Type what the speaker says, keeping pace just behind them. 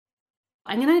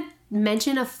I'm going to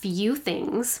mention a few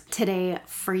things today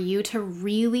for you to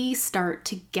really start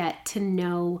to get to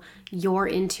know your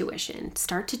intuition,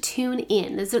 start to tune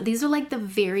in. These are like the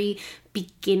very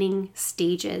beginning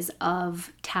stages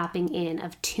of tapping in,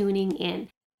 of tuning in.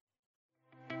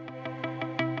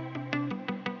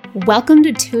 Welcome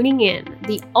to Tuning In,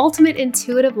 the ultimate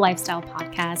intuitive lifestyle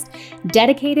podcast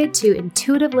dedicated to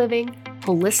intuitive living,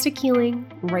 holistic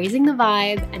healing, raising the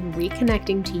vibe, and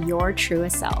reconnecting to your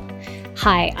truest self.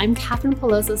 Hi, I'm Catherine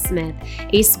Peloso Smith,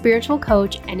 a spiritual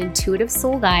coach and intuitive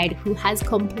soul guide who has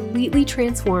completely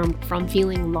transformed from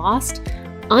feeling lost,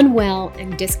 unwell,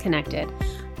 and disconnected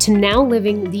to now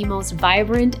living the most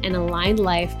vibrant and aligned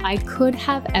life I could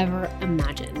have ever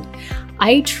imagined.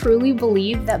 I truly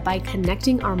believe that by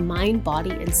connecting our mind,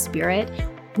 body, and spirit,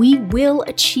 we will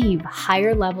achieve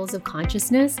higher levels of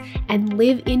consciousness and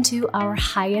live into our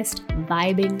highest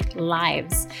vibing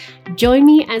lives. Join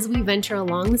me as we venture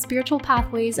along the spiritual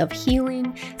pathways of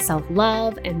healing,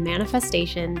 self-love, and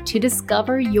manifestation to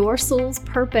discover your soul's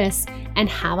purpose and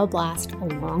have a blast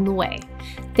along the way.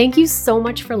 Thank you so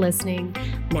much for listening.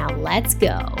 Now let's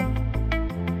go.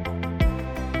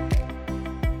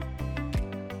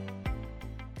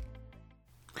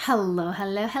 Hello.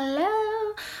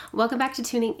 Welcome back to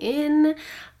Tuning In.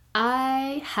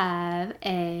 I have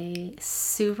a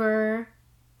super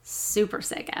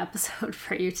sick episode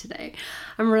for you today.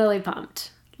 I'm really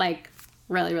pumped,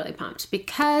 really pumped,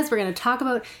 because we're going to talk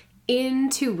about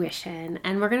intuition,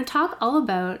 and we're going to talk all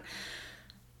about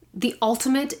the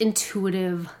ultimate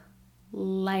intuitive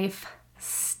lifestyle.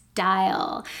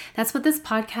 That's what this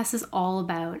podcast is all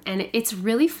about. And it's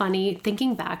really funny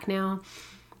thinking back now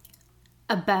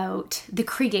about the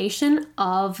creation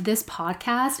of this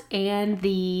podcast and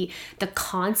the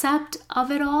concept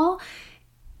of it all.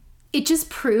 It just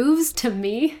proves to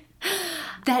me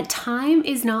that time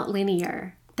is not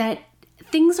linear, that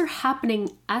things are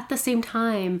happening at the same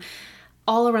time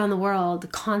all around the world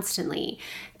constantly,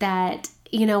 that,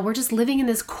 we're just living in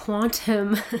this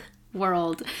quantum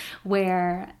world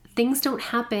where things don't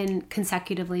happen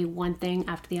consecutively, one thing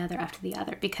after the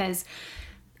other, because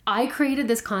I created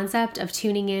this concept of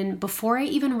tuning in before I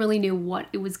even really knew what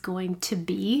it was going to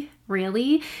be,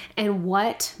 really, and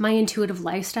what my intuitive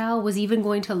lifestyle was even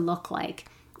going to look like.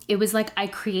 It was like I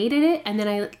created it and then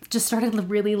I just started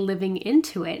really living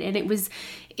into it. And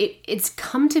it's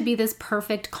come to be this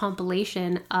perfect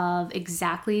compilation of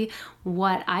exactly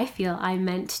what I feel I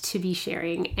meant to be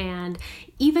sharing. And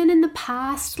even in the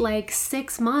past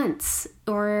 6 months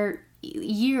or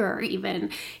year even,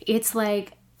 it's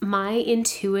like my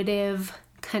intuitive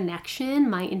connection,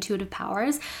 my intuitive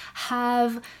powers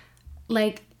have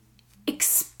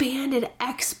expanded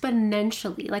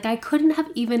exponentially. I couldn't have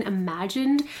even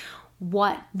imagined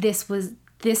what this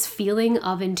feeling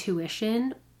of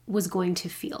intuition was going to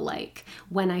feel like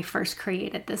when I first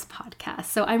created this podcast.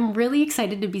 So I'm really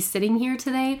excited to be sitting here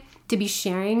today to be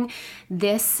sharing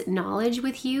this knowledge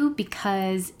with you,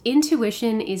 because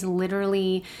intuition is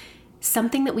literally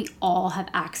something that we all have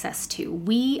access to.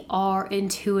 We are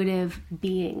intuitive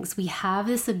beings. We have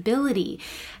this ability.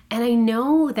 And I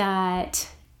know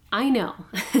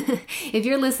if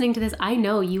you're listening to this, I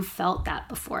know you felt that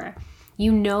before.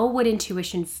 You know what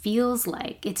intuition feels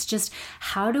like. It's just,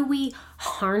 how do we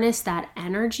harness that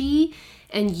energy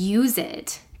and use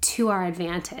it to our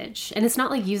advantage? And it's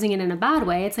not like using it in a bad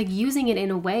way. It's like using it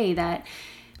in a way that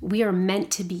we are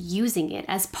meant to be using it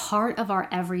as part of our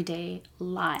everyday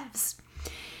lives.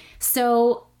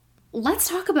 So let's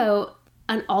talk about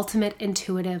an ultimate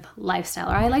intuitive lifestyle,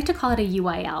 or I like to call it a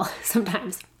UIL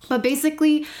sometimes. But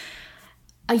basically,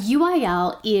 a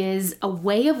UIL is a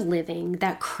way of living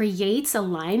that creates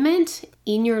alignment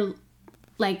in your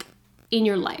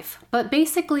life, but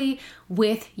basically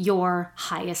with your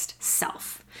highest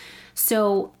self.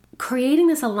 So creating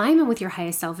this alignment with your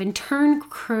highest self in turn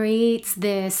creates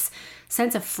this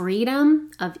sense of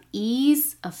freedom, of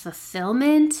ease, of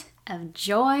fulfillment, of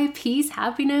joy, peace,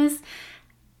 happiness,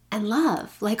 and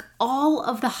love. All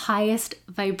of the highest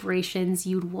vibrations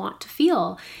you'd want to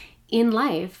feel in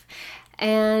life.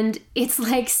 And it's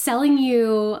like selling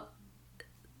you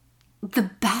the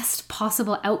best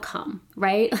possible outcome,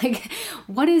 right?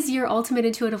 What is your ultimate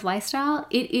intuitive lifestyle?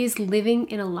 It is living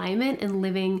in alignment and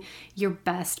living your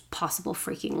best possible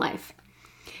freaking life.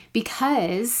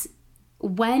 Because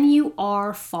when you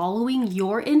are following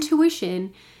your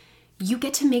intuition, you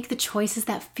get to make the choices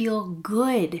that feel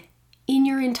good in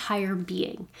your entire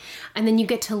being. And then you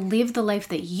get to live the life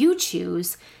that you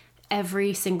choose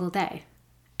every single day.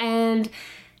 And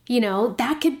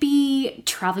that could be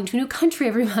traveling to a new country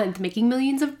every month, making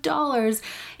millions of dollars.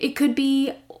 It could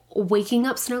be waking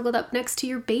up snuggled up next to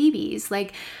your babies.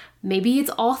 Like maybe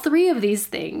it's all three of these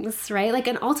things, right? Like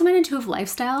an ultimate intuitive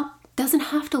lifestyle doesn't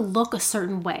have to look a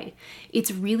certain way.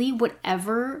 It's really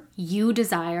whatever you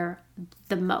desire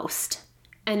the most.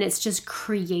 And it's just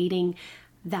creating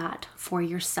that for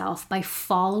yourself by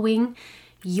following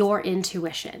your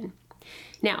intuition.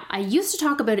 Now, I used to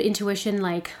talk about intuition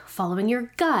like following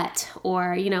your gut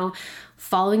or,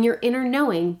 following your inner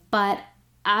knowing. But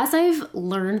as I've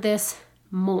learned this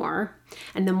more,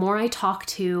 and the more I talk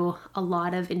to a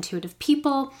lot of intuitive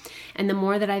people, and the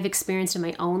more that I've experienced in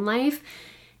my own life,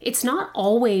 it's not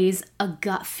always a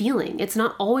gut feeling. It's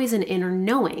not always an inner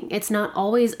knowing. It's not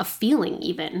always a feeling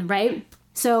even, right?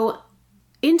 So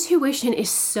intuition is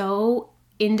so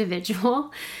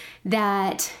individual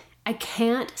that I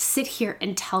can't sit here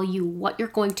and tell you what you're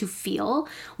going to feel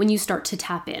when you start to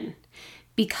tap in,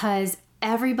 because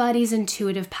everybody's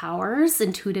intuitive powers,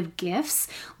 intuitive gifts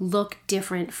look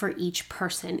different for each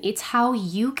person. It's how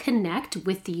you connect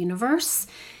with the universe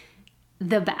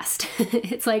the best.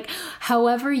 It's like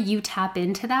however you tap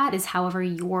into that is however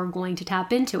you're going to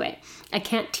tap into it. I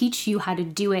can't teach you how to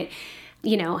do it,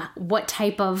 what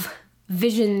type of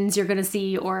visions you're going to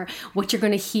see or what you're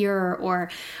going to hear or,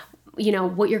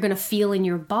 what you're going to feel in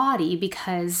your body,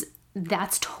 because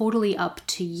that's totally up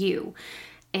to you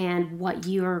and what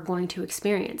you're going to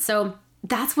experience. So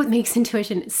that's what makes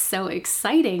intuition so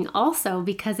exciting also,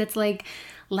 because it's like,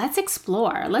 let's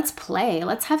explore, let's play,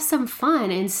 let's have some fun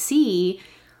and see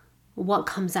what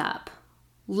comes up.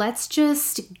 Let's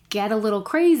just get a little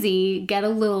crazy, get a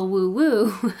little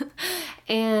woo-woo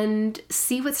and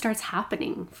see what starts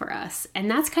happening for us.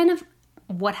 And that's kind of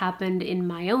what happened in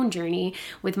my own journey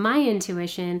with my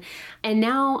intuition. And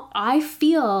now I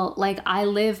feel like I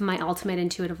live my ultimate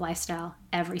intuitive lifestyle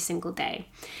every single day.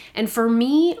 And for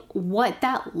me, what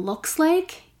that looks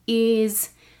like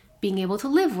is being able to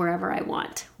live wherever I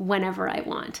want, whenever I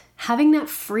want, having that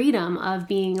freedom of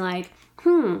being like,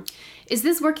 is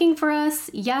this working for us?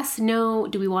 Yes, no.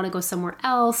 Do we want to go somewhere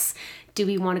else? Do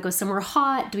we want to go somewhere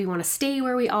hot? Do we want to stay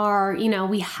where we are?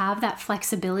 We have that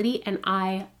flexibility, and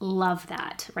I love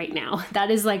that right now. That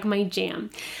is like my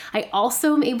jam. I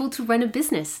also am able to run a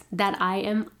business that I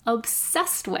am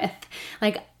obsessed with.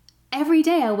 Like every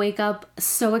day I wake up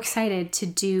so excited to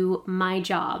do my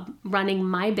job, running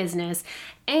my business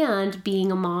and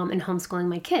being a mom and homeschooling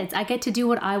my kids. I get to do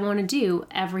what I want to do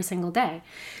every single day.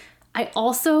 I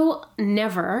also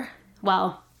never,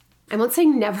 well, I won't say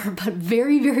never, but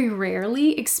very, very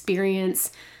rarely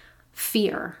experience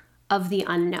fear of the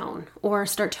unknown or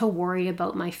start to worry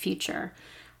about my future.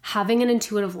 Having an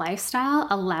intuitive lifestyle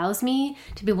allows me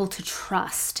to be able to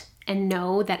trust and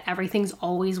know that everything's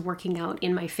always working out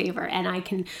in my favor, and I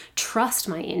can trust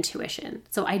my intuition.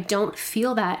 So I don't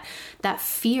feel that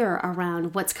fear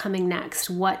around what's coming next.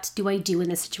 What do I do in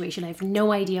this situation? I have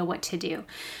no idea what to do.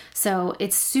 So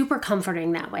it's super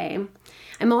comforting that way.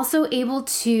 I'm also able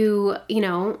to,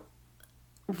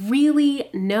 really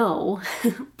know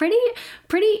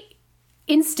pretty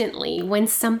instantly when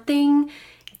something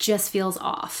just feels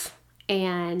off.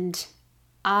 And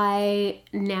I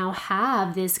now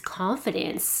have this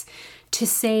confidence to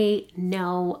say,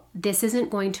 no, this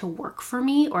isn't going to work for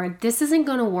me, or this isn't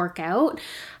going to work out,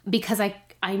 because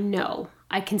I know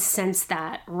I can sense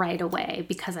that right away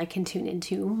because I can tune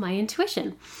into my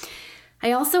intuition.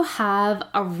 I also have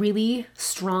a really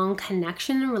strong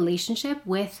connection and relationship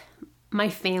with my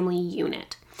family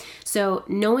unit. So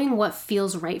knowing what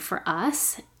feels right for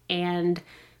us and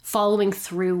following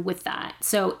through with that.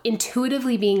 So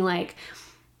intuitively being like,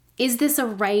 is this a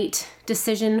right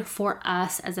decision for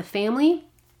us as a family?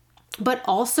 But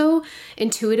also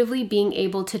intuitively being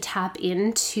able to tap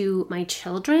into my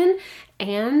children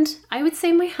and I would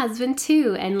say my husband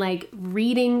too, and like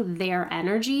reading their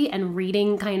energy and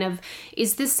reading kind of,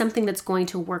 is this something that's going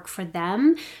to work for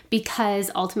them?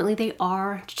 Because ultimately they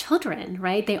are children,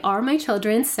 right? They are my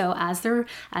children. So as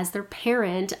their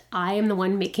parent, I am the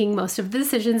one making most of the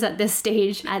decisions at this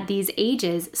stage, at these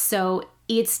ages. So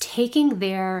it's taking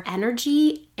their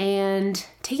energy and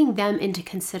taking them into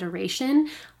consideration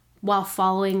while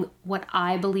following what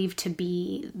I believe to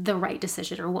be the right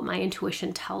decision or what my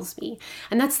intuition tells me.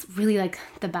 And that's really like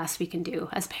the best we can do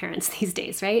as parents these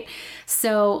days, right?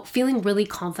 So feeling really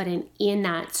confident in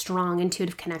that strong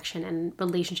intuitive connection and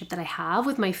relationship that I have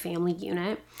with my family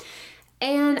unit.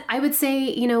 And I would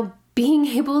say, being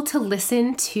able to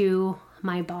listen to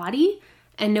my body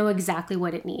and know exactly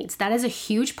what it needs. That is a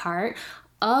huge part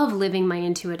of living my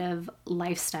intuitive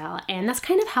lifestyle. And that's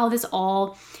kind of how this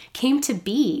all came to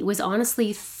be, was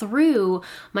honestly through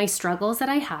my struggles that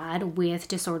I had with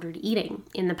disordered eating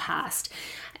in the past.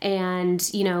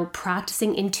 and,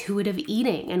 practicing intuitive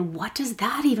eating. And what does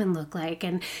that even look like?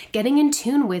 And getting in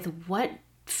tune with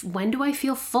when do I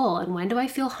feel full and when do I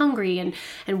feel hungry and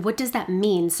what does that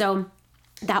mean? So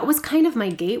that was kind of my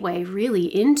gateway really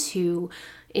into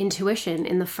intuition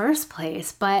in the first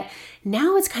place. But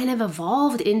now it's kind of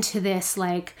evolved into this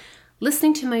like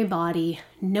listening to my body,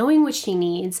 knowing what she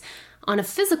needs on a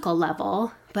physical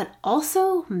level, but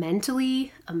also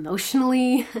mentally,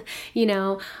 emotionally,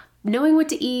 knowing what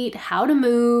to eat, how to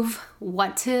move,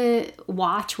 what to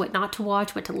watch, what not to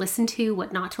watch, what to listen to,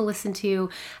 what not to listen to,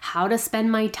 how to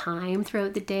spend my time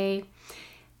throughout the day.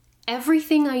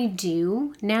 Everything I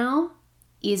do now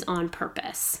is on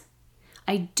purpose.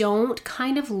 I don't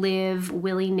kind of live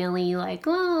willy-nilly like,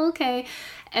 oh, okay.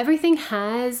 Everything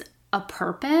has a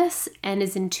purpose and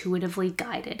is intuitively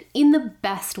guided in the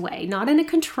best way, not in a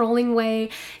controlling way,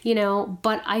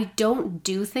 but I don't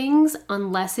do things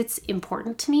unless it's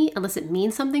important to me, unless it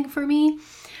means something for me,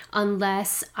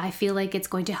 unless I feel like it's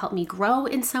going to help me grow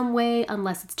in some way,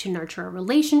 unless it's to nurture a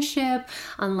relationship,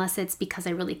 unless it's because I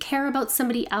really care about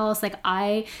somebody else.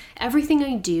 Everything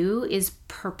I do is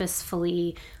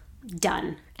purposefully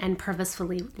done and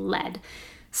purposefully led.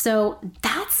 So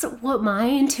that's what my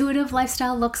intuitive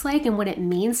lifestyle looks like and what it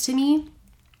means to me.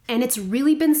 And it's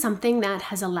really been something that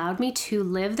has allowed me to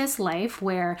live this life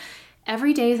where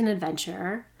every day is an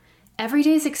adventure. Every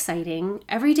day is exciting.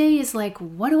 Every day is like,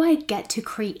 what do I get to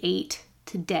create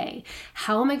today?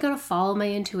 How am I going to follow my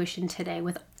intuition today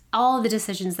with all of the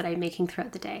decisions that I'm making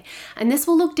throughout the day? And this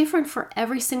will look different for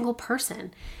every single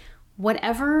person.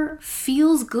 Whatever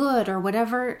feels good or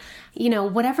whatever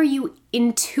you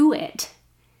intuit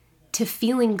to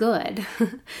feeling good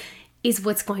is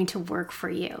what's going to work for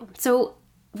you. So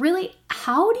really,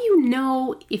 how do you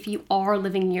know if you are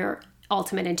living your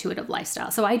ultimate intuitive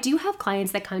lifestyle? So I do have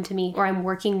clients that come to me or I'm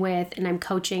working with and I'm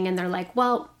coaching and they're like,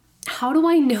 well, how do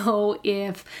I know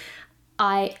if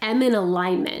I am in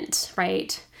alignment,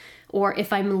 right? Or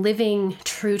if I'm living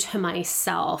true to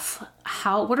myself?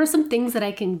 What are some things that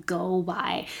I can go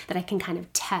by, that I can kind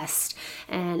of test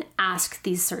and ask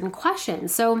these certain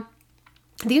questions? So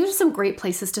these are some great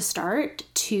places to start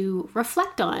to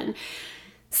reflect on.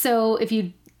 So if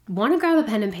you want to grab a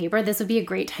pen and paper, this would be a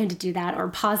great time to do that, or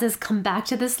pause this, come back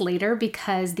to this later,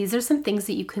 because these are some things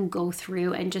that you can go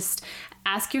through and just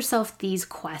ask yourself these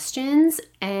questions.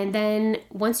 And then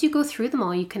once you go through them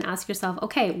all, you can ask yourself,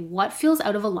 okay, what feels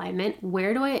out of alignment?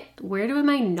 Where am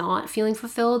I not feeling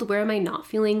fulfilled? Where am I not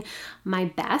feeling my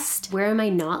best? Where am I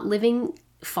not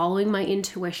following my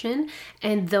intuition?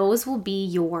 And those will be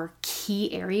your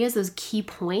key areas, those key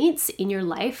points in your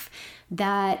life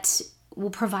that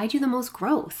will provide you the most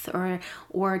growth,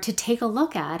 or to take a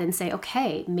look at and say,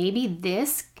 okay, maybe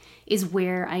this is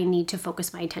where I need to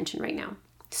focus my attention right now.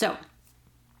 So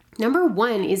number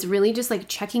one is really just like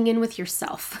checking in with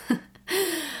yourself.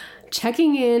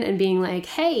 Checking in and being like,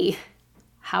 hey,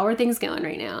 how are things going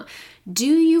right now? Do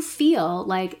you feel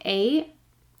like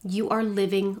you are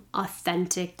living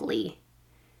authentically?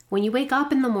 When you wake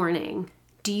up in the morning,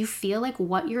 do you feel like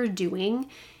what you're doing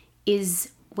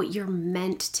is what you're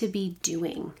meant to be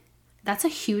doing? That's a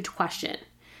huge question,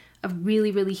 a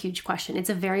really, really huge question. It's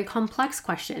a very complex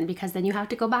question, because then you have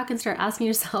to go back and start asking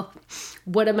yourself,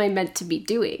 what am I meant to be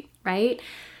doing, right?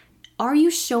 Are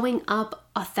you showing up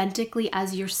authentically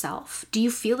as yourself? Do you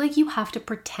feel like you have to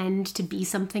pretend to be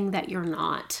something that you're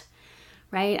not?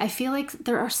 Right? I feel like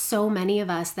there are so many of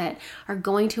us that are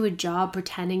going to a job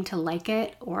pretending to like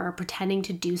it or pretending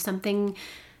to do something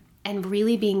and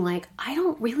really being like, I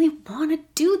don't really want to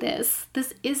do this.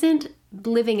 This isn't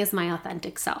living as my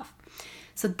authentic self.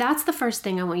 So that's the first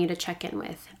thing I want you to check in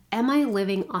with. Am I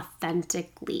living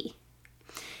authentically?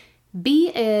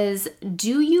 B is,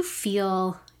 do you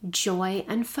feel joy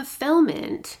and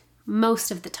fulfillment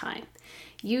most of the time?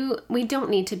 We don't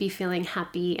need to be feeling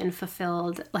happy and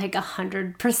fulfilled like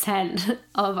 100%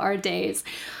 of our days.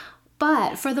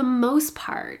 But for the most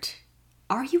part,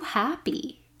 are you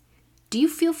happy? Do you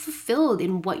feel fulfilled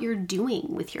in what you're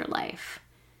doing with your life?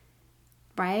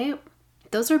 Right?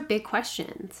 Those are big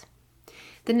questions.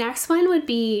 The next one would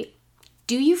be,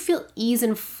 do you feel ease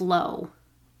and flow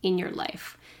in your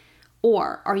life?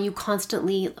 Or are you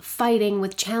constantly fighting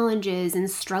with challenges and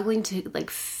struggling to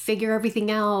figure everything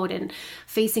out and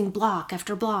facing block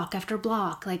after block after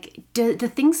block? Do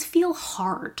things feel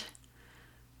hard,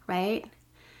 right?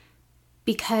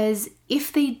 Because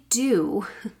if they do,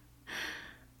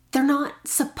 they're not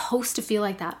supposed to feel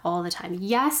like that all the time.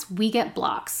 Yes, we get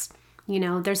blocks.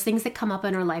 There's things that come up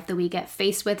in our life that we get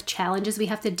faced with, challenges we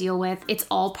have to deal with. It's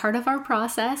all part of our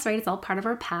process, right? It's all part of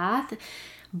our path.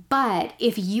 But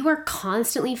if you are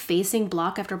constantly facing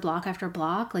block after block after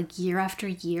block, like year after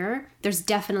year, there's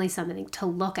definitely something to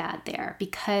look at there,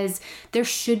 because there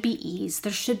should be ease.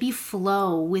 There should be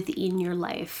flow within your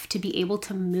life to be able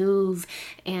to move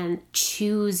and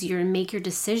choose make your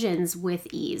decisions with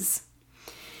ease.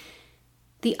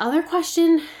 The other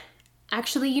question,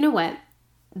 actually, you know what?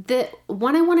 The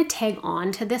one I want to tag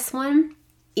on to this one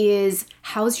is,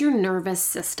 how's your nervous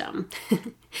system?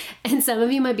 And some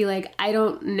of you might be like, I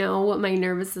don't know what my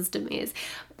nervous system is.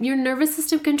 Your nervous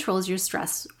system controls your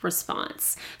stress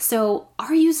response. So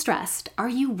are you stressed? Are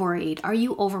you worried? Are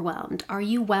you overwhelmed? Are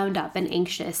you wound up and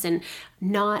anxious and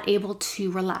not able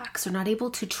to relax or not able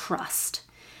to trust,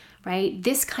 right?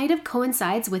 This kind of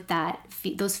coincides with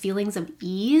those feelings of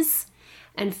ease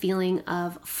and feeling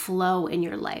of flow in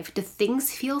your life. Do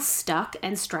things feel stuck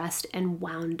and stressed and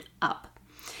wound up?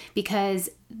 Because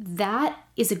that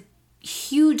is a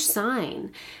huge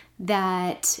sign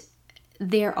that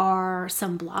there are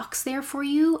some blocks there for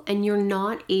you and you're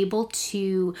not able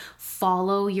to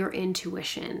follow your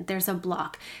intuition. There's a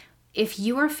block. If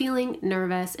you are feeling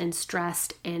nervous and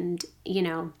stressed and,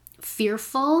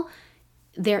 fearful,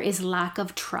 there is lack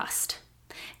of trust.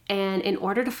 And in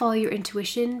order to follow your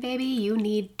intuition, baby, you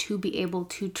need to be able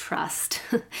to trust.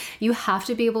 You have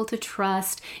to be able to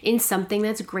trust in something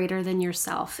that's greater than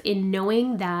yourself, in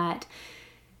knowing that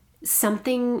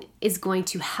something is going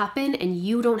to happen and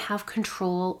you don't have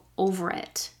control over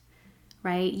it,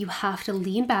 right? You have to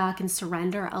lean back and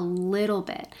surrender a little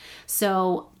bit.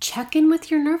 So check in with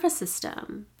your nervous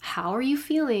system. How are you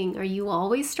feeling? Are you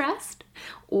always stressed?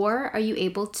 Or are you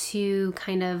able to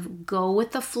kind of go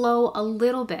with the flow a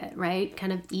little bit, right?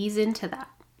 Kind of ease into that.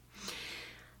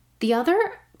 The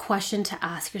other question to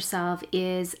ask yourself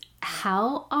is,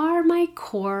 how are my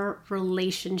core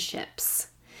relationships?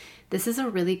 This is a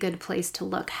really good place to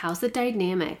look. How's the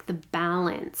dynamic, the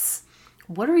balance?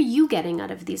 What are you getting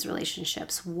out of these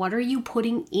relationships? What are you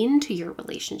putting into your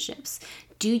relationships?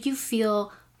 Do you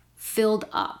feel filled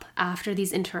up after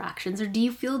these interactions, or do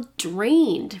you feel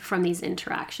drained from these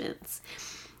interactions?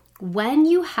 When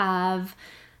you have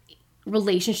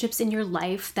relationships in your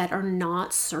life that are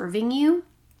not serving you,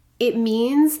 it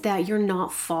means that you're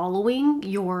not following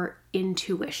your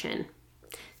intuition.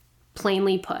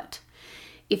 Plainly put,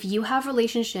 if you have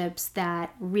relationships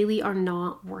that really are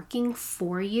not working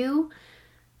for you,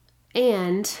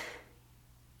 and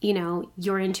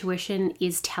your intuition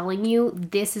is telling you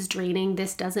this is draining,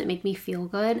 this doesn't make me feel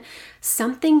good,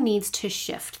 something needs to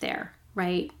shift there,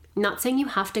 right? Not saying you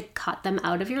have to cut them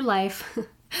out of your life.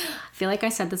 I feel like I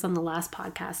said this on the last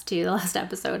podcast too, the last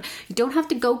episode. You don't have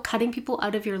to go cutting people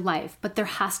out of your life, but there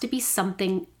has to be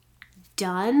something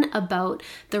done about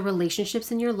the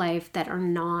relationships in your life that are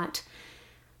not,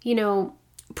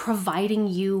 providing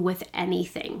you with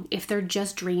anything, if they're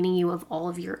just draining you of all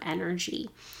of your energy.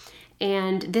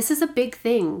 And this is a big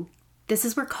thing. This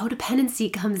is where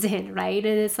codependency comes in, right?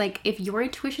 And it's like, if your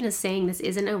intuition is saying this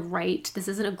isn't a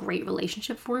great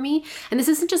relationship for me, and this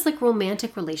isn't just like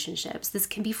romantic relationships, this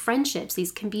can be friendships,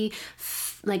 these can be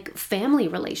like family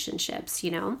relationships,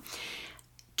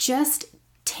 just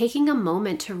taking a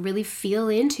moment to really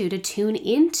to tune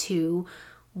into,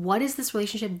 what is this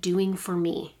relationship doing for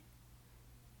me?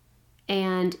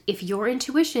 And if your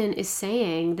intuition is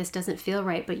saying this doesn't feel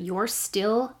right, but you're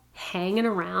still hanging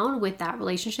around with that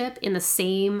relationship in the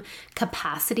same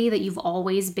capacity that you've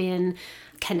always been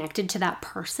connected to that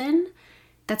person,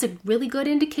 that's a really good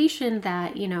indication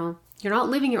that, you're not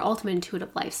living your ultimate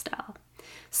intuitive lifestyle.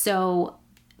 So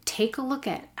take a look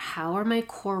at, how are my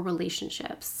core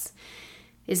relationships?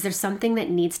 Is there something that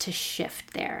needs to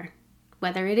shift there?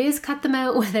 Whether it is cut them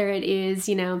out, whether it is,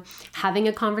 having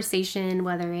a conversation,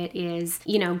 whether it is,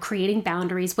 creating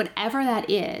boundaries, whatever that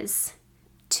is,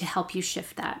 to help you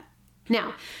shift that.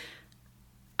 Now,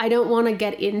 I don't want to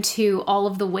get into all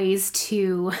of the ways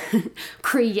to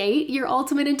create your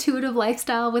ultimate intuitive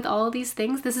lifestyle with all of these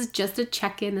things. This is just a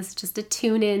check-in. This is just a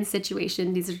tune-in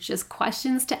situation. These are just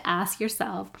questions to ask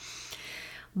yourself.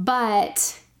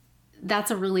 But that's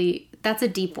a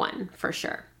deep one for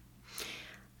sure.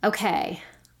 Okay,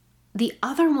 the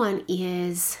other one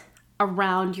is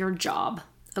around your job,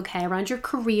 okay, around your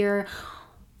career,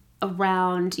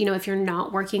 around, if you're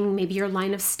not working, maybe your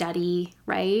line of study,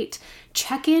 right?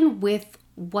 Check in with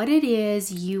what it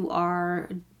is you are,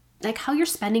 like how you're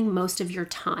spending most of your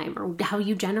time, or how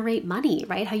you generate money,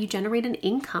 right? How you generate an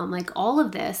income, like all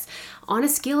of this on a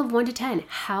scale of 1 to 10.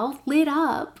 How lit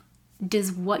up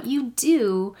does what you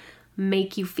do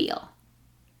make you feel?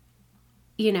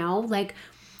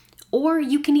 Or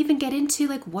you can even get into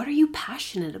what are you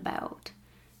passionate about?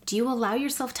 Do you allow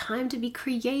yourself time to be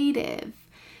creative?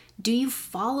 Do you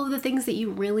follow the things that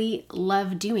you really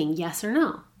love doing? Yes or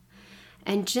no?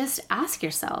 And just ask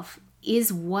yourself,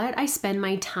 is what I spend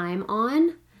my time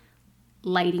on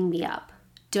lighting me up?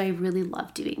 Do I really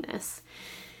love doing this?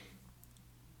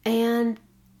 And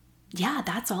yeah,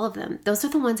 that's all of them. Those are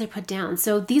the ones I put down.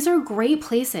 So these are great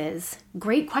places,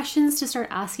 great questions to start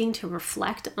asking, to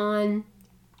reflect on,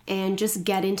 and just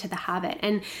get into the habit.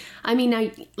 And I mean,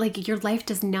 your life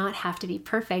does not have to be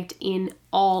perfect in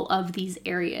all of these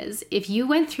areas. If you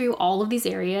went through all of these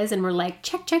areas and were like,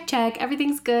 check, check, check,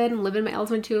 everything's good, and living my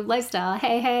ultimate intuitive lifestyle,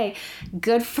 hey,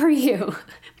 good for you.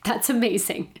 That's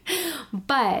amazing.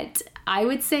 But I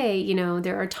would say,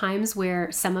 there are times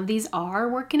where some of these are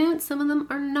working out, some of them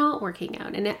are not working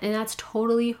out. And that's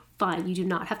totally fine. You do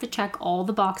not have to check all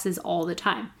the boxes all the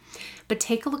time. But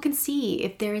take a look and see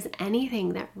if there is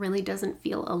anything that really doesn't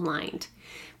feel aligned.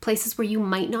 Places where you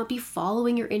might not be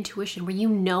following your intuition,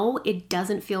 where it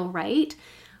doesn't feel right,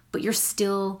 but you're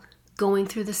still going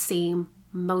through the same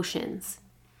motions.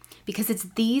 Because it's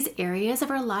these areas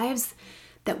of our lives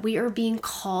that we are being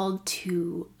called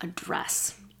to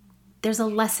address. There's a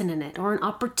lesson in it, or an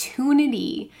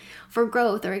opportunity for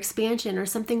growth or expansion, or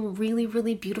something really,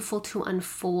 really beautiful to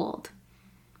unfold.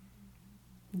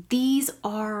 These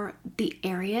are the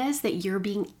areas that you're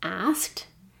being asked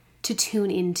to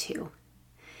tune into.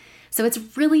 So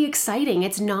it's really exciting.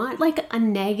 It's not like a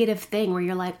negative thing where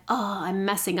you're like, oh, I'm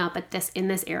messing up in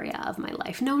this area of my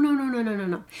life.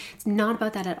 No. It's not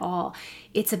about that at all.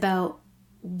 It's about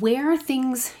where are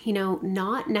things,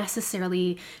 not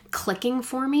necessarily clicking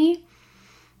for me,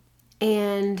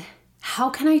 and how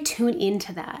can I tune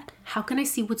into that? How can I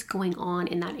see what's going on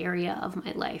in that area of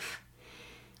my life?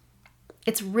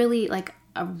 It's really like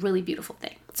a really beautiful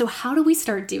thing. So how do we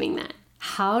start doing that?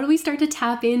 How do we start to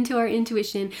tap into our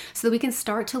intuition so that we can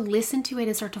start to listen to it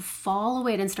and start to follow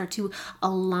it and start to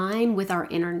align with our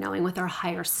inner knowing, with our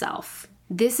higher self?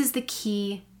 This is the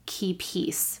key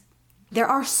piece. There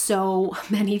are so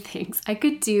many things. I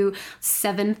could do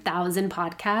 7,000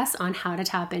 podcasts on how to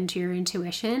tap into your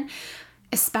intuition,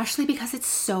 especially because it's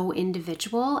so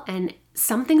individual, and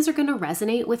some things are going to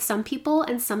resonate with some people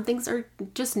and some things are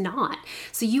just not.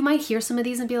 So you might hear some of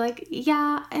these and be like,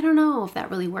 yeah, I don't know if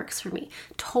that really works for me.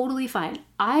 Totally fine.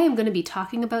 I am going to be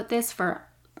talking about this for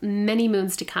many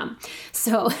moons to come.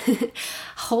 So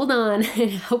hold on,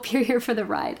 and hope you're here for the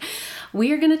ride.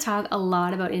 We are going to talk a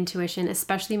lot about intuition,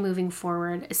 especially moving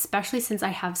forward, especially since I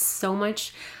have so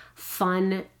much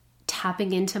fun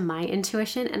tapping into my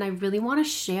intuition, and I really want to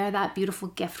share that beautiful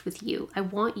gift with you. I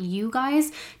want you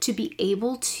guys to be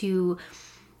able to,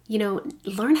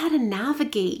 learn how to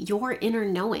navigate your inner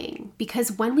knowing,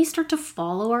 because when we start to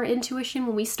follow our intuition,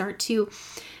 when we start to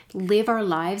live our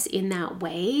lives in that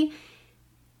way,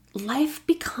 life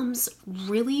becomes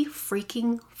really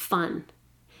freaking fun.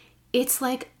 It's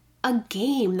like a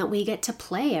game that we get to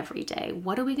play every day.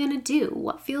 What are we going to do?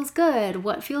 What feels good?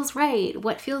 What feels right?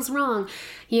 What feels wrong?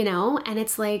 And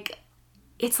it's like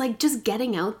just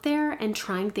getting out there and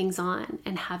trying things on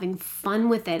and having fun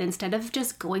with it, instead of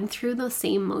just going through the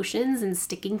same motions and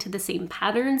sticking to the same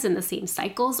patterns and the same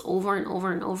cycles over and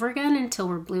over and over again until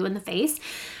we're blue in the face,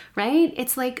 right?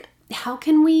 It's like, how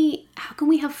can we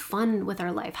have fun with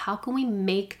our life? How can we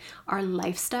make our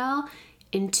lifestyle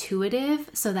intuitive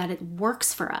so that it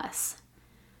works for us?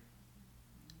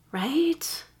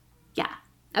 Right? Yeah.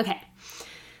 Okay.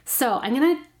 So I'm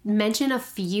going to mention a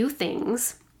few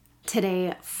things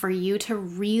today for you to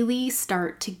really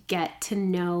start to get to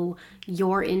know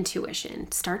your intuition.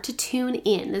 Start to tune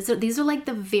in. These are like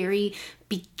the very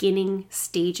beginning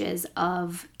stages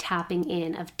of tapping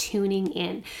in, of tuning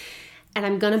in. And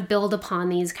I'm going to build upon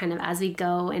these kind of as we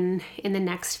go in the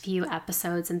next few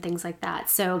episodes and things like that.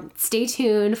 So stay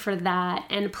tuned for that.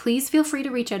 And please feel free to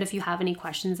reach out if you have any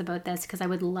questions about this, because I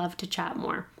would love to chat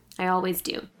more. I always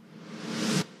do.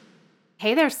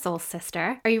 Hey there, soul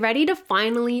sister. Are you ready to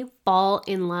finally fall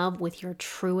in love with your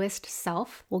truest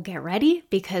self? Well, get ready,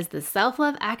 because the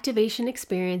self-love activation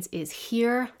experience is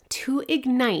here to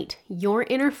ignite your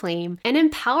inner flame and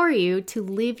empower you to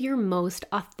live your most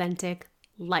authentic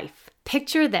life.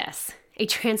 Picture this: a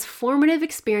transformative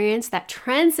experience that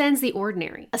transcends the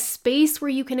ordinary, a space where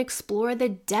you can explore the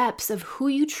depths of who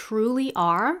you truly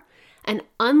are and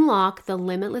unlock the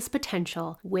limitless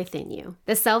potential within you.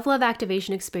 The self-love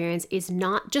activation experience is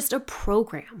not just a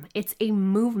program, it's a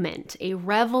movement, a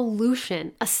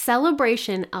revolution, a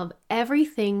celebration of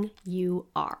everything you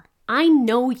are. I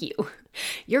know you.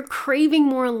 You're craving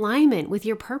more alignment with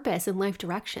your purpose and life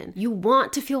direction. You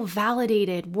want to feel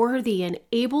validated, worthy, and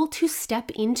able to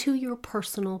step into your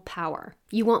personal power.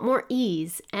 You want more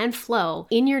ease and flow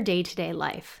in your day-to-day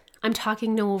life. I'm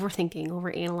talking no overthinking,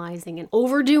 overanalyzing, and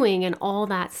overdoing and all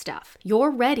that stuff. You're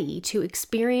ready to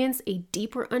experience a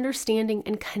deeper understanding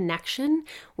and connection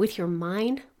with your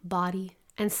mind, body,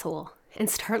 and soul, and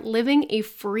start living a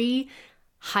free,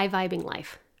 high-vibing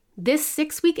life. This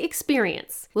 6-week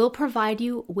experience will provide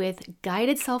you with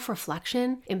guided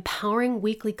self-reflection, empowering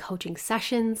weekly coaching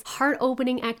sessions,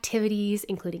 heart-opening activities,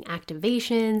 including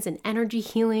activations and energy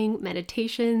healing,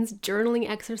 meditations, journaling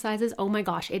exercises. Oh my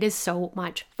gosh, it is so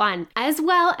much fun. As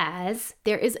well as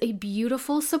there is a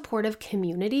beautiful supportive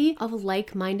community of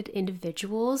like-minded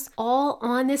individuals, all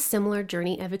on this similar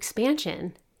journey of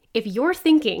expansion. If you're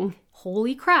thinking,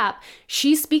 holy crap,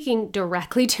 she's speaking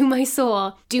directly to my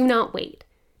soul, do not wait.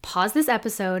 Pause this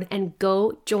episode and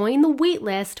go join the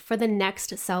waitlist for the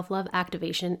next self-love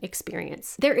activation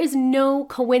experience. There is no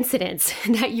coincidence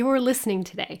that you're listening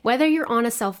today. Whether you're on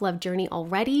a self-love journey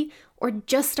already or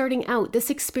just starting out,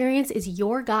 this experience is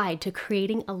your guide to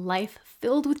creating a life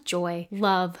filled with joy,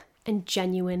 love, and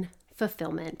genuine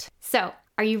fulfillment. So,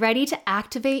 are you ready to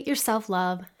activate your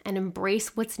self-love and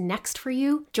embrace what's next for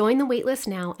you? Join the waitlist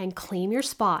now and claim your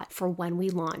spot for when we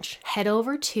launch. Head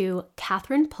over to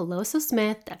Catherine Peloso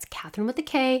Smith, that's Catherine with a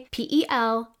K,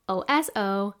 Peloso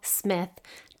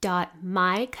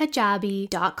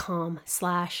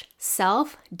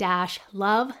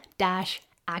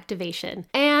Smith.mykajabi.com/self-love-activation.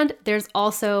 And there's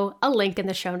also a link in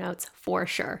the show notes for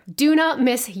sure. Do not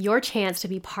miss your chance to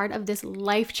be part of this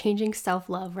life-changing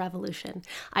self-love revolution.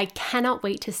 I cannot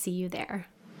wait to see you there.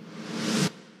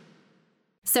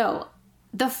 So,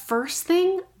 the first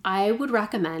thing I would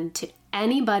recommend to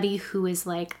anybody who is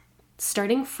like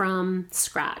starting from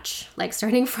scratch, like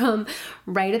starting from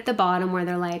right at the bottom where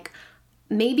they're like,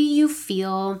 maybe you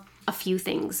feel a few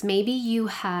things. Maybe you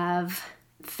have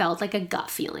felt like a gut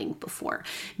feeling before.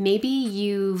 Maybe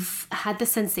you've had the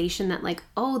sensation that like,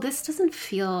 oh, this doesn't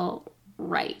feel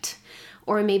right.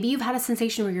 Or maybe you've had a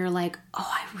sensation where you're like,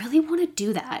 oh, I really want to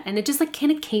do that. And it just like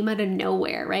kind of came out of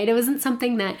nowhere, right? It wasn't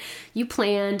something that you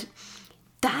planned.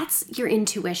 That's your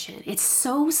intuition. It's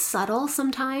so subtle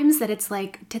sometimes that it's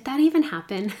like, did that even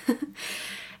happen?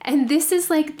 And this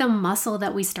is like the muscle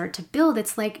that we start to build.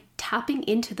 It's like tapping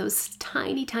into those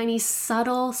tiny, tiny,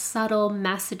 subtle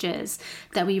messages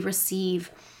that we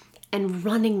receive and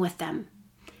running with them.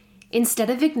 Instead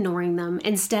of ignoring them,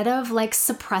 instead of like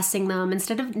suppressing them,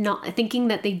 instead of not thinking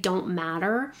that they don't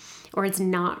matter or it's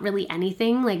not really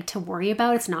anything like to worry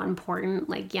about, it's not important,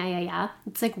 like, yeah.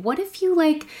 It's like, what if you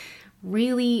like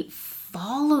really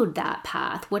followed that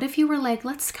path? What if you were like,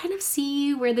 let's kind of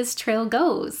see where this trail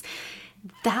goes?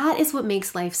 That is what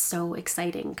makes life so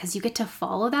exciting because you get to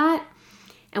follow that.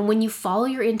 And when you follow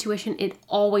your intuition, it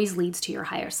always leads to your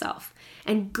higher self.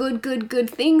 And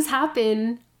good things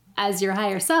happen as your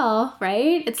higher self,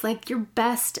 right? It's like your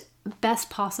best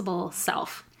possible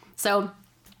self. So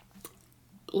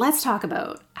let's talk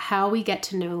about how we get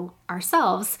to know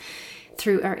ourselves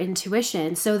through our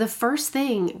intuition. So the first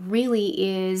thing really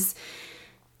is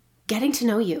getting to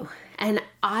know you. And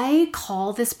I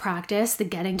call this practice the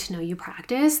getting to know you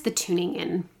practice, the tuning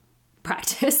in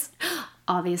practice,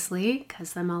 obviously,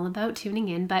 because I'm all about tuning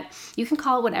in, but you can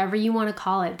call it whatever you want to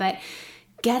call it. But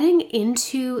getting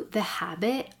into the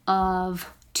habit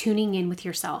of tuning in with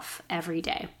yourself every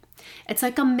day. It's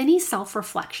like a mini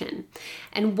self-reflection.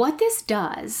 And what this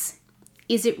does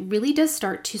is it really does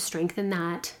start to strengthen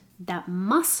that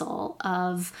muscle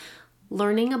of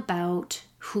learning about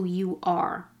who you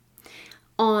are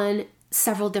on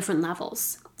several different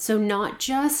levels. So not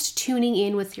just tuning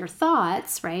in with your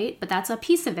thoughts, right? But that's a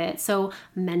piece of it. So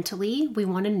mentally, we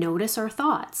want to notice our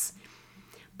thoughts.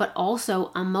 But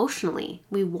also emotionally,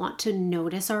 we want to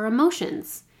notice our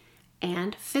emotions.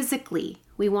 And physically,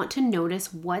 we want to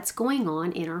notice what's going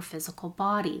on in our physical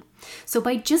body. So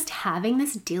by just having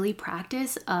this daily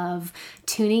practice of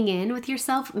tuning in with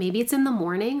yourself, maybe it's in the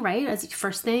morning, right? As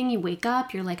first thing you wake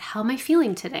up, you're like, how am I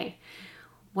feeling today?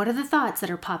 What are the thoughts that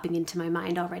are popping into my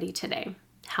mind already today?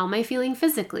 How am I feeling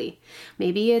physically?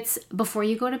 Maybe it's before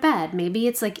you go to bed. Maybe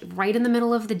it's like right in the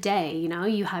middle of the day, you know,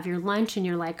 you have your lunch and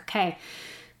you're like, okay,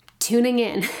 tuning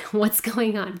in, what's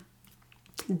going on?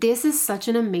 This is such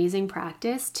an amazing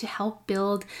practice to help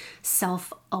build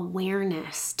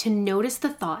self-awareness, to notice the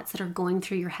thoughts that are going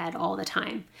through your head all the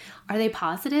time. Are they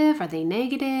positive? Are they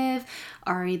negative?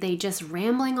 Are they just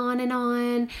rambling on and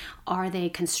on? Are they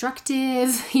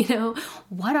constructive? You know,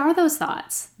 what are those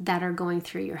thoughts that are going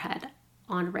through your head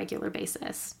on a regular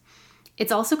basis?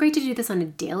 It's also great to do this on a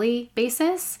daily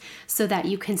basis so that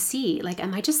you can see, like,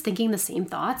 am I just thinking the same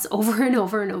thoughts over and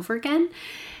over and over again?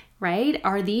 Right?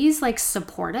 Are these like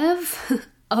supportive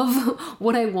of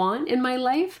what I want in my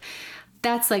life?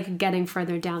 that's like getting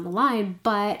further down the line.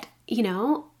 But,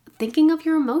 thinking of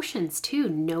your emotions too.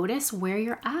 Notice where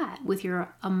you're at with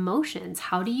your emotions.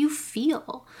 How do you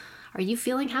feel? Are you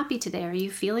feeling happy today? Are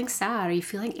you feeling sad? Are you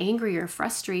feeling angry or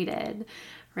frustrated?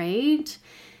 Right?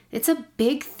 It's a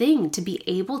big thing to be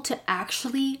able to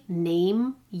actually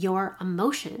name your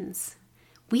emotions.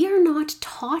 We are not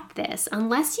taught this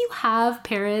unless you have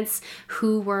parents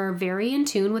who were very in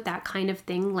tune with that kind of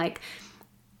thing, like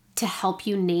to help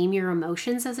you name your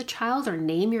emotions as a child or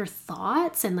name your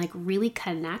thoughts and like really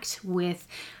connect with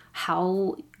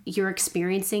how you're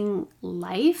experiencing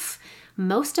life.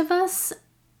 Most of us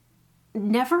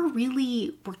never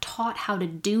really were taught how to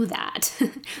do that.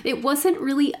 It wasn't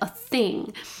really a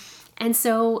thing. And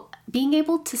so being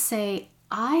able to say,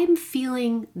 I'm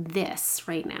feeling this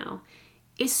right now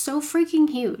is so freaking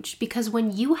huge, because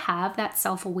when you have that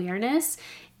self-awareness,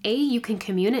 you can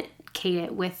communicate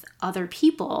it with other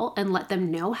people and let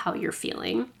them know how you're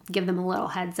feeling, give them a little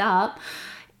heads up,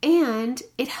 and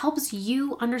it helps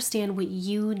you understand what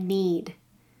you need,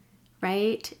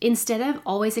 right? Instead of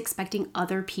always expecting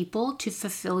other people to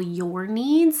fulfill your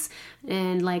needs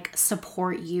and like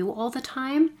support you all the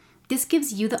time, this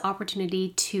gives you the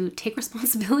opportunity to take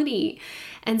responsibility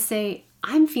and say,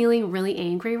 I'm feeling really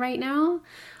angry right now.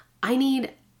 I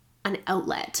need an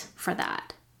outlet for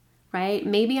that, right?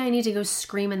 Maybe I need to go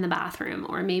scream in the bathroom,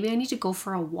 or maybe I need to go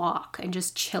for a walk and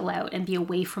just chill out and be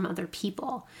away from other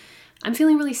people. I'm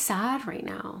feeling really sad right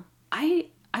now. I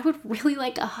would really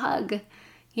like a hug,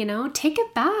 take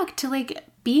it back to like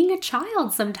being a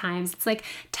child sometimes. It's like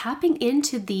tapping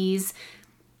into these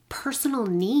personal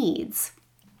needs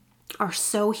are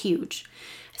so huge.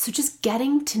 So just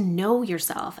getting to know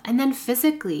yourself. And then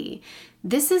physically,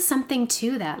 this is something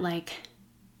too that like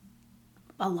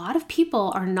a lot of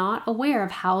people are not aware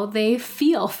of how they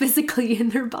feel physically in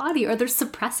their body, or they're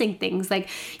suppressing things. Like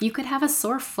you could have a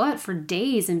sore foot for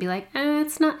days and be like,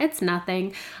 it's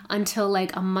nothing, until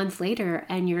like a month later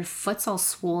and your foot's all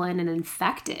swollen and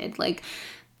infected. Like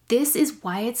this is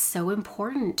why it's so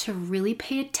important to really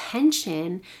pay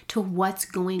attention to what's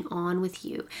going on with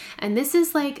you. And this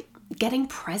is like getting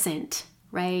present,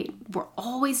 right? We're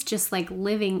always just like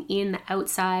living in the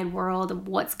outside world of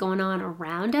what's going on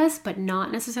around us, but not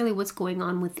necessarily what's going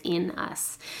on within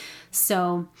us.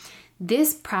 So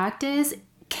this practice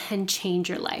can change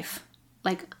your life.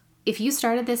 Like if you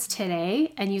started this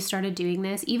today and you started doing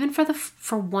this, even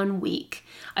for 1 week,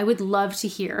 I would love to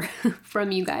hear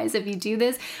from you guys. If you do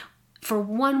this for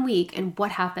 1 week and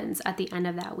what happens at the end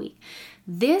of that week.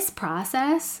 This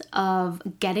process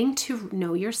of getting to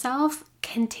know yourself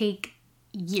can take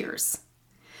years.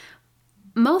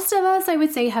 Most of us, I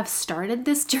would say, have started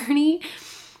this journey.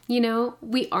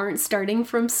 We aren't starting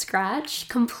from scratch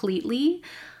completely,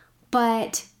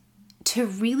 but to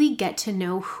really get to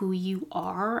know who you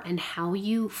are and how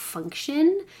you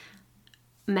function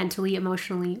mentally,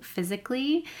 emotionally,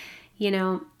 physically,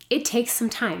 it takes some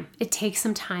time.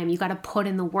 You got to put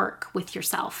in the work with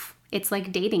yourself. It's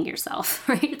like dating yourself,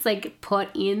 right? It's like put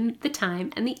in the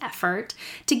time and the effort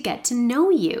to get to know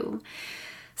you.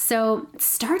 So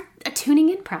start a tuning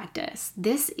in practice.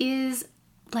 This is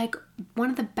like one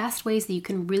of the best ways that you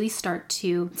can really start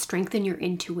to strengthen your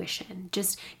intuition.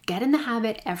 Just get in the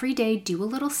habit every day, do a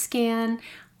little scan.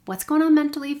 What's going on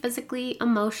mentally, physically,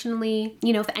 emotionally?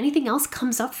 If anything else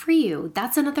comes up for you,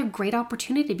 that's another great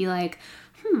opportunity to be like,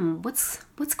 what's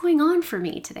going on for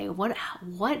me today?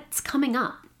 What's coming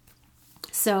up?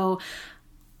 So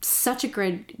such a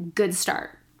good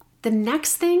start. The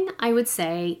next thing I would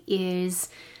say is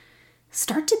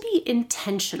start to be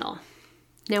intentional.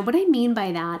 Now, what I mean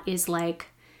by that is like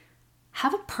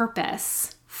have a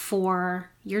purpose for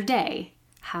your day.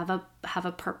 Have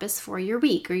a purpose for your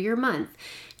week or your month.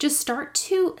 Just start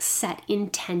to set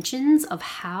intentions of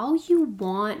how you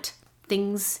want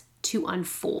things to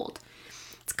unfold.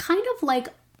 It's kind of like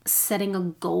setting a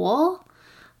goal,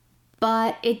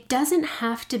 but it doesn't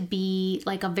have to be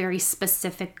like a very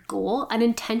specific goal. An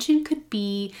intention could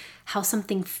be how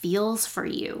something feels for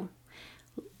you,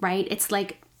 right? It's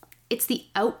the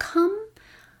outcome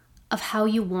of how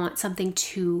you want something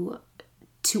to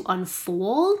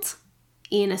unfold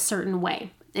in a certain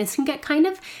way. This can get kind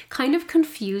of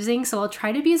confusing, so I'll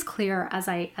try to be as clear as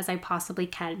I possibly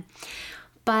can.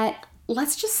 But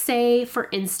let's just say, for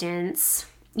instance,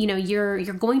 you're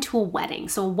going to a wedding.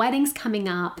 So a wedding's coming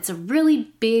up. It's a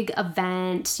really big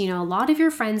event. A lot of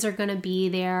your friends are going to be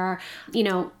there.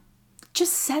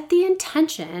 Just set the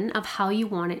intention of how you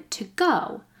want it to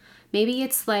go. Maybe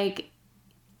it's like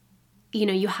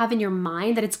you have in your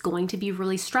mind that it's going to be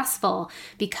really stressful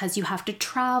because you have to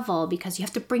travel, because you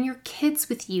have to bring your kids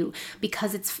with you,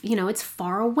 because it's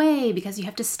far away, because you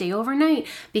have to stay overnight,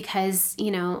 because,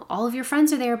 all of your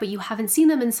friends are there, but you haven't seen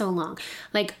them in so long.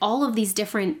 Like all of these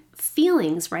different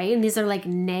feelings, right? And these are like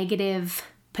negative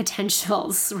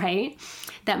potentials, right?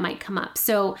 That might come up.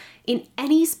 So in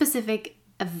any specific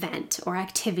event or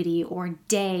activity or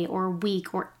day or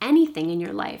week or anything in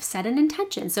your life, set an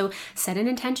intention. So set an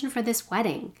intention for this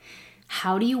wedding.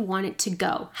 How do you want it to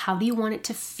go? How do you want it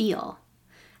to feel?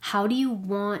 How do you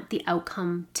want the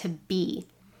outcome to be?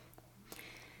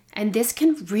 And this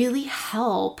can really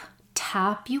help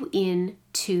tap you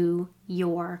into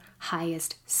your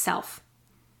highest self.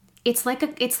 It's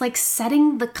like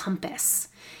setting the compass.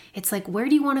 It's like, where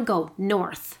do you want to go?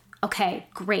 North. Okay,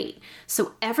 great.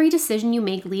 So every decision you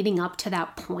make leading up to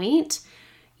that point,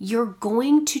 you're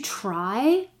going to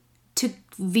try to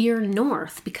veer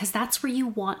north because that's where you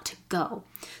want to go.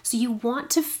 So you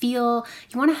want to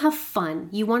have fun.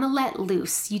 You want to let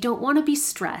loose. You don't want to be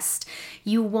stressed.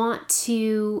 You want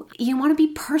to be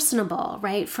personable,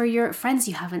 right? For your friends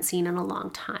you haven't seen in a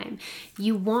long time.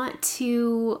 You want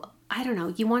to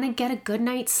you want to get a good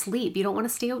night's sleep. You don't want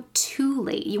to stay out too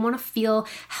late. You want to feel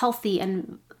healthy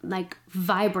and like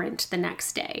vibrant the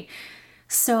next day.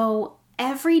 So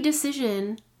every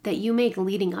decision that you make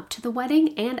leading up to the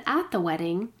wedding and at the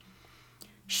wedding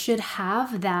should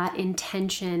have that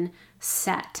intention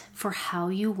set for how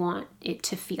you want it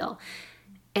to feel.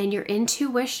 And your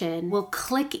intuition will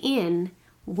click in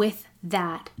with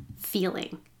that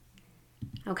feeling.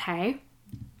 Okay?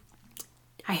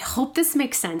 I hope this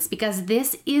makes sense because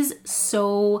this is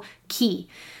so key.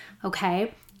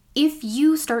 Okay? If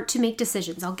you start to make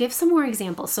decisions, I'll give some more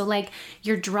examples. So like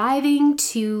you're driving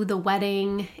to the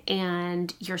wedding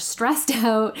and you're stressed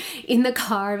out in the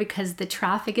car because the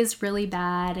traffic is really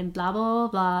bad and blah, blah, blah,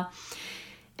 blah.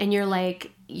 And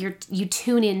you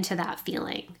tune into that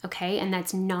feeling, okay? And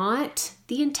that's not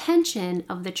the intention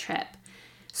of the trip.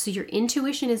 So your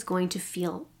intuition is going to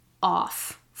feel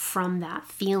off from that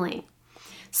feeling.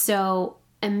 So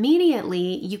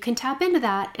immediately you can tap into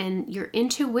that and your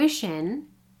intuition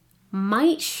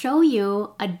might show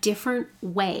you a different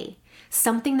way,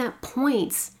 something that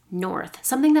points north,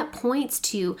 something that points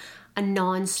to a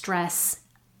non-stress,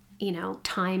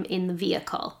 time in the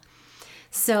vehicle.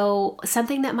 So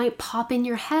something that might pop in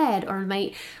your head or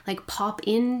might like pop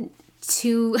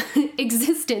into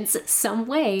existence some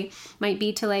way might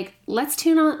be to like, let's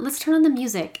turn on the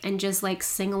music and just like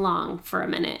sing along for a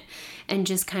minute and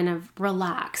just kind of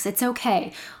relax. It's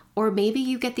okay. Or maybe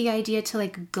you get the idea to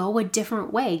like go a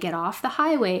different way, get off the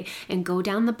highway and go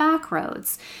down the back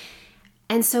roads.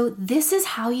 And so this is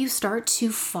how you start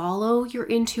to follow your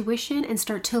intuition and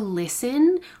start to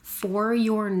listen for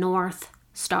your North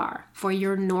Star, for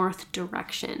your north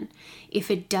direction. If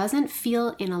it doesn't feel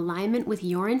in alignment with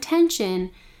your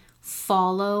intention,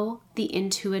 follow the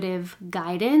intuitive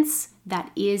guidance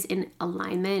that is in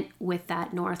alignment with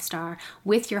that North Star,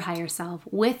 with your higher self,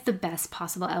 with the best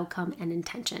possible outcome and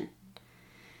intention.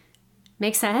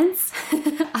 Make sense?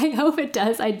 I hope it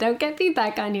does. I don't get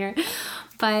feedback on here,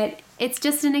 but it's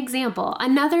just an example.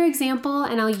 Another example,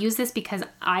 and I'll use this because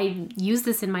I use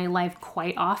this in my life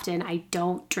quite often. I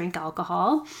don't drink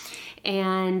alcohol.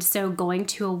 And so going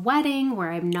to a wedding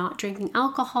where I'm not drinking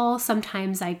alcohol,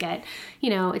 sometimes I get,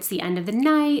 it's the end of the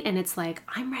night and it's like,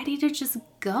 I'm ready to just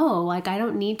go. Like, I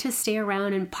don't need to stay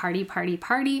around and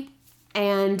party.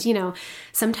 And,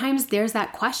 sometimes there's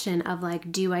that question of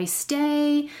like, do I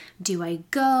stay? Do I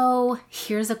go?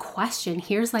 Here's a question.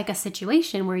 Here's like a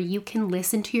situation where you can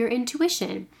listen to your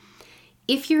intuition.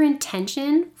 If your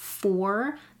intention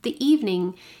for the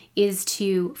evening is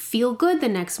to feel good the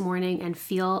next morning and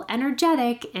feel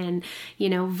energetic and,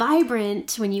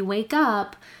 vibrant when you wake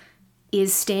up,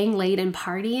 is staying late and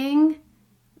partying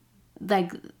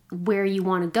like where you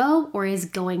want to go, or is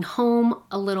going home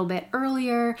a little bit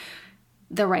earlier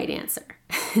the right answer?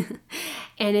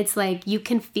 And it's like you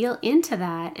can feel into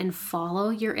that and follow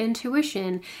your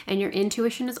intuition, and your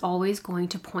intuition is always going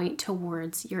to point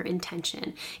towards your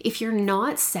intention. If you're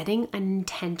not setting an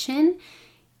intention,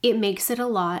 it makes it a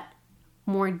lot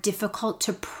more difficult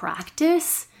to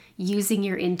practice using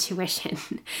your intuition,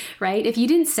 right? If you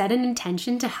didn't set an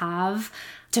intention to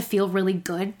feel really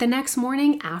good the next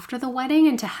morning after the wedding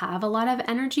and to have a lot of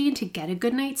energy and to get a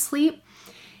good night's sleep,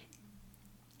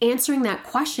 answering that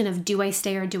question of do I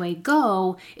stay or do I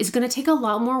go is going to take a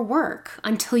lot more work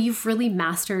until you've really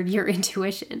mastered your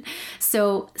intuition.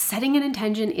 So setting an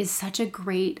intention is such a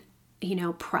great,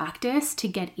 practice to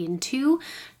get into,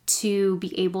 to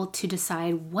be able to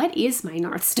decide, what is my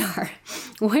North Star?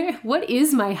 What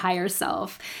is my higher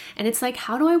self? And it's like,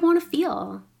 how do I want to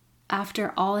feel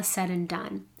after all is said and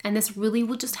done? And this really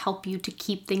will just help you to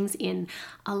keep things in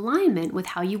alignment with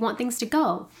how you want things to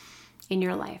go in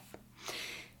your life.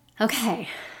 Okay,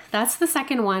 that's the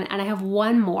second one. And I have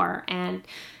one more, and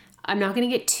I'm not going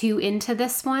to get too into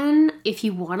this one. If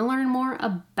you want to learn more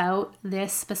about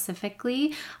this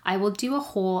specifically, I will do a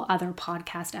whole other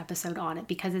podcast episode on it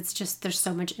because it's just, there's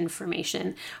so much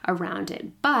information around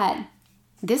it. But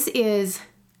this is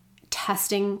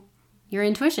testing your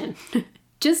intuition.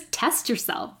 Just test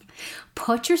yourself.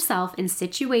 Put yourself in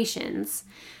situations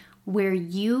where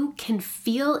you can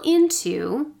feel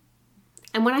into.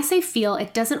 And when I say feel,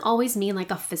 it doesn't always mean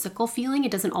like a physical feeling.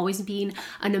 It doesn't always mean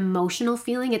an emotional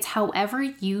feeling. It's however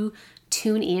you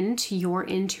tune in to your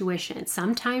intuition.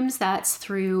 Sometimes that's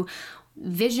through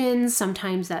visions.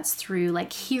 Sometimes that's through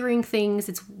like hearing things.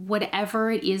 It's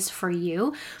whatever it is for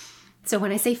you. So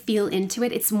when I say feel into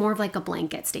it, it's more of like a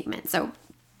blanket statement. So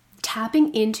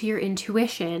tapping into your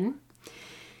intuition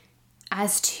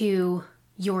as to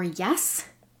your yes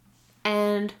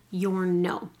and your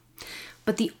no.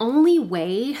 But the only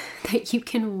way that you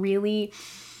can really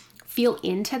feel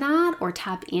into that or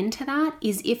tap into that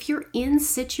is if you're in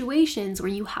situations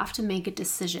where you have to make a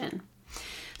decision.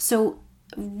 So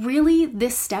really,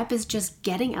 this step is just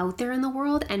getting out there in the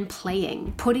world and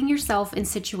playing, putting yourself in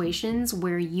situations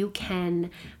where you can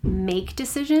make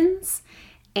decisions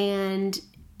and,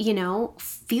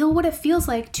 feel what it feels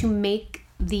like to make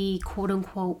the quote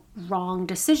unquote wrong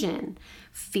decision.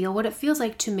 Feel what it feels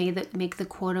like to make the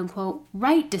quote unquote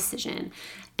right decision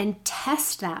and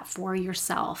test that for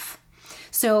yourself.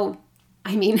 So,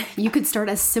 you could start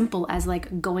as simple as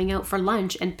like going out for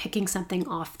lunch and picking something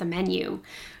off the menu,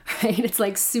 right? It's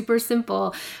like super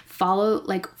simple.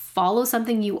 Follow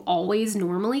something you always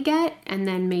normally get and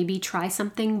then maybe try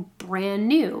something brand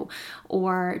new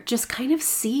or just kind of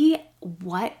see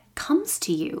what comes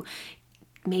to you.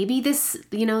 Maybe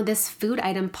this food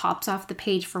item pops off the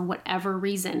page for whatever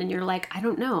reason and you're like, I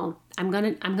don't know, I'm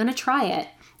going to try it.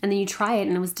 And then you try it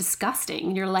and it was disgusting.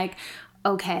 And you're like,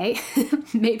 okay,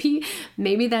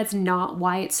 maybe that's not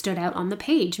why it stood out on the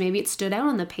page. Maybe it stood out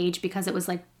on the page because it was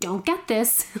like, don't get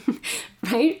this,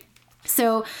 right?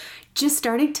 So just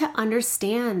starting to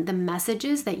understand the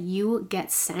messages that you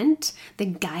get sent, the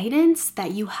guidance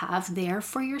that you have there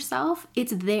for yourself,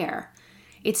 it's there.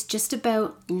 It's just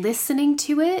about listening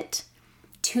to it,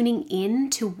 tuning in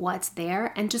to what's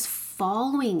there, and just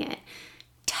following it,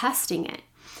 testing it.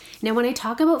 Now, when I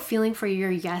talk about feeling for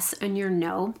your yes and your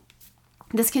no,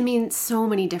 this can mean so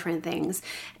many different things.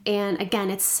 And again,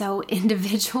 it's so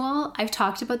individual. I've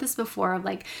talked about this before of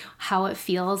like how it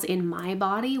feels in my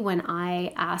body when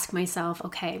I ask myself,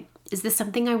 okay, is this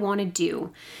something I want to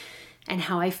do? And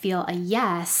how I feel a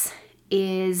yes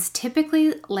is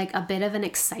typically like a bit of an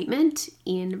excitement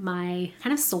in my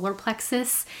kind of solar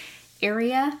plexus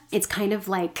area. It's kind of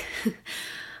like,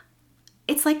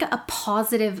 it's like a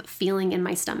positive feeling in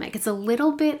my stomach. It's a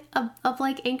little bit of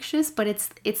like anxious, but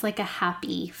it's like a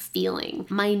happy feeling.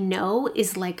 My no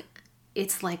is like,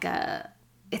 it's like a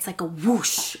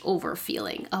whoosh over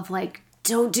feeling of like,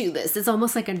 don't do this. It's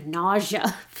almost like a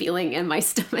nausea feeling in my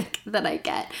stomach that I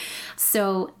get.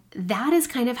 So that is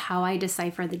kind of how I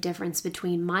decipher the difference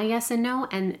between my yes and no.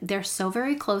 And they're so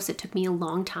very close. It took me a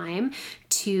long time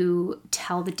to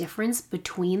tell the difference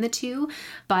between the two,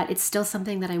 but it's still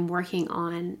something that I'm working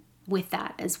on with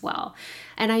that as well.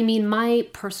 And my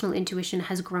personal intuition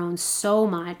has grown so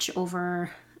much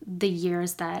over the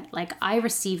years that like I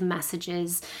receive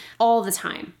messages all the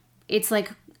time.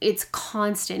 It's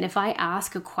constant. If I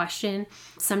ask a question,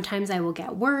 sometimes I will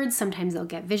get words, sometimes I'll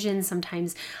get visions,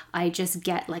 sometimes I just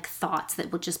get like thoughts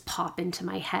that will just pop into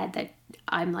my head that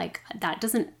I'm like, that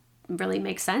doesn't really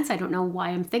make sense. I don't know why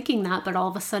I'm thinking that, but all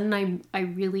of a sudden I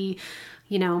really,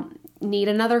 need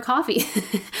another coffee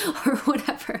or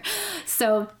whatever.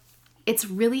 So it's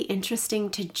really interesting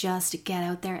to just get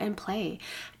out there and play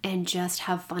and just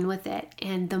have fun with it.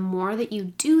 And the more that you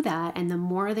do that and the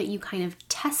more that you kind of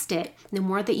test it, the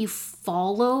more that you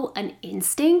follow an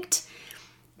instinct,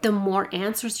 the more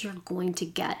answers you're going to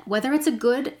get. Whether it's a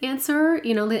good answer,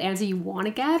 the answer you want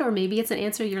to get, or maybe it's an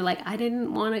answer you're like, I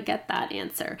didn't want to get that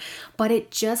answer. But it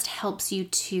just helps you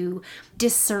to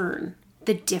discern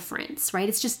the difference, right?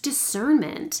 It's just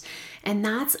discernment. And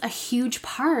that's a huge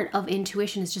part of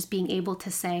intuition, is just being able to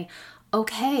say,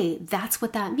 okay, that's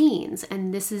what that means.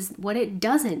 And this is what it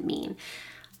doesn't mean.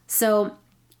 So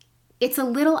it's a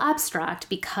little abstract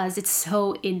because it's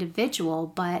so individual,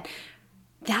 but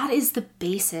that is the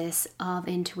basis of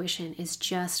intuition, is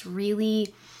just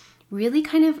really really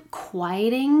kind of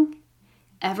quieting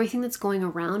everything that's going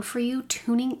around for you,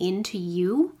 tuning into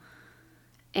you,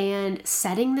 and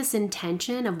setting this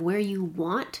intention of where you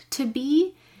want to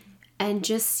be, and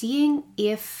just seeing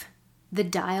if the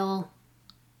dial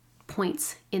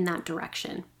points in that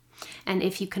direction and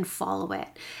if you can follow it.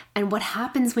 And what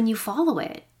happens when you follow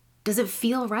it? Does it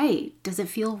feel right? Does it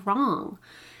feel wrong?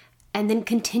 And then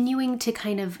continuing to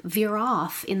kind of veer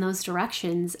off in those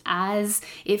directions as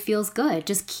it feels good.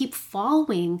 Just keep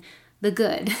following the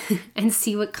good and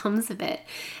see what comes of it.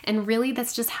 And really,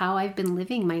 that's just how I've been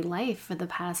living my life for the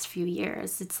past few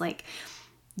years. It's like,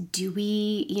 do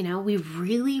we, we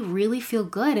really, really feel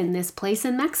good in this place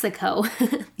in Mexico,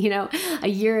 a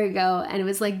year ago. And it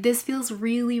was like, this feels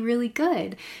really, really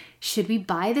good. Should we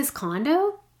buy this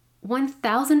condo?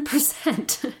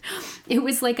 1000%. It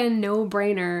was like a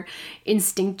no-brainer,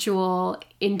 instinctual,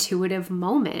 intuitive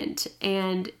moment.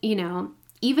 And,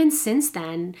 even since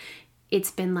then, it's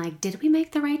been like, did we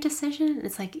make the right decision?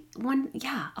 It's like,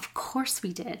 yeah, of course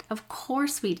we did. Of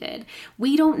course we did.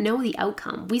 We don't know the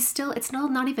outcome. It's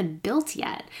not even built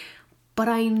yet. But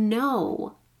I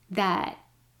know that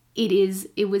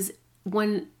it was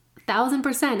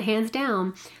 1000% hands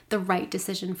down the right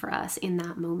decision for us in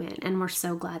that moment. And we're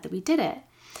so glad that we did it.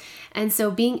 And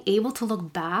so being able to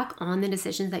look back on the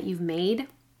decisions that you've made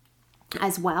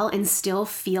as well and still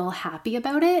feel happy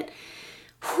about it,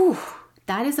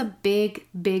 that is a big,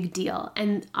 big deal.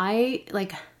 And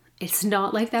it's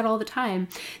not like that all the time.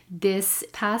 This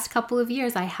past couple of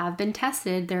years, I have been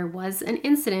tested. There was an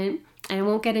incident, and I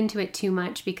won't get into it too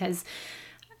much because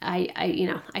I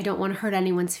don't want to hurt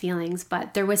anyone's feelings,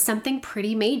 but there was something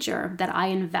pretty major that I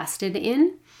invested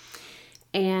in,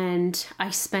 and I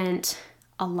spent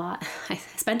a lot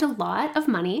of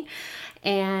money,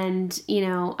 and,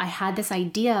 I had this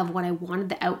idea of what I wanted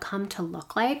the outcome to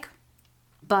look like,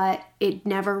 but it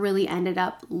never really ended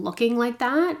up looking like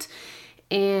that.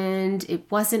 And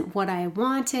it wasn't what I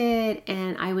wanted.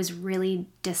 And I was really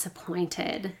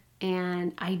disappointed.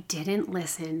 And I didn't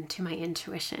listen to my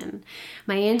intuition.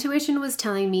 My intuition was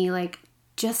telling me, like,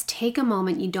 just take a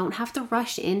moment. You don't have to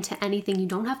rush into anything. You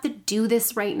don't have to do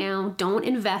this right now. Don't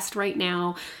invest right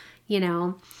now,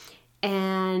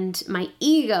 And my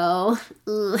ego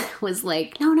was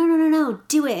like, no,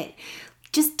 do it.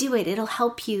 Just do it. It'll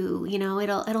help you,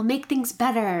 it'll make things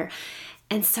better.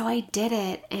 And so I did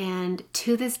it. And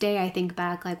to this day, I think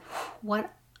back like,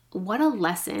 what a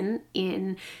lesson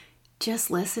in just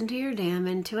listen to your damn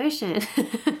intuition.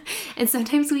 And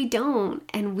sometimes we don't,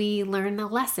 and we learn a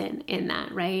lesson in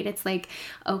that, right? It's like,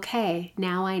 okay,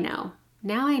 now I know.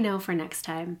 Now I know for next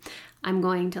time I'm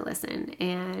going to listen,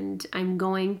 and I'm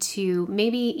going to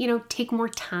maybe, take more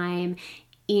time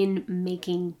in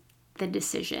making the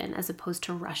decision as opposed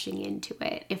to rushing into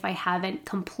it if I haven't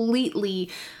completely,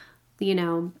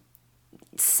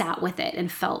 sat with it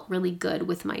and felt really good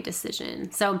with my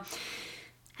decision. So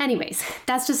anyways,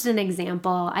 that's just an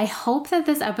example. I hope that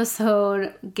this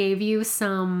episode gave you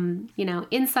some,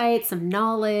 insight, some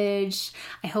knowledge.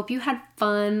 I hope you had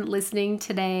fun listening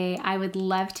today. I would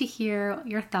love to hear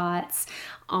your thoughts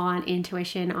on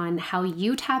intuition, on how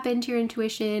you tap into your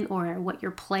intuition, or what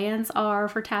your plans are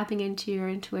for tapping into your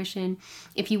intuition.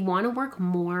 If you want to work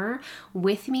more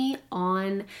with me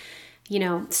on,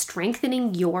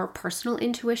 strengthening your personal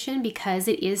intuition, because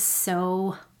it is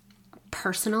so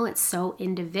personal, it's so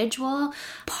individual.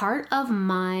 Part of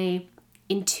my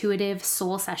intuitive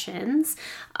soul sessions,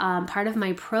 part of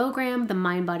my program, the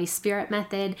Mind, Body, Spirit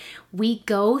method, we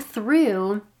go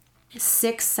through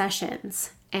 6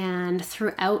 sessions. And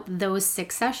throughout those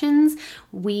 6 sessions,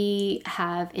 we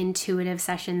have intuitive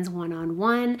sessions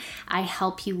one-on-one. I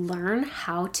help you learn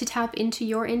how to tap into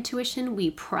your intuition.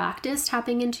 We practice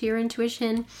tapping into your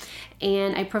intuition,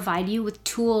 and I provide you with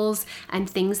tools and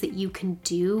things that you can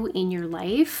do in your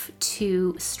life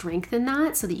to strengthen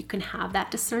that, so that you can have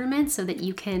that discernment, so that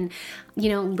you can,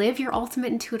 live your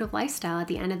ultimate intuitive lifestyle at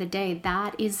the end of the day.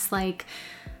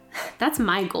 That's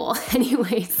my goal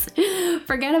anyways.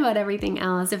 Forget about everything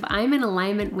else. If I'm in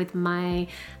alignment with my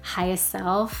highest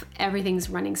self, everything's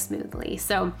running smoothly.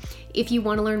 So if you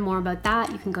want to learn more about that,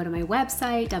 you can go to my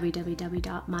website,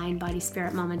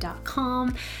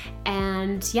 www.mindbodyspiritmama.com.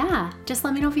 And just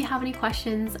let me know if you have any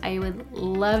questions. I would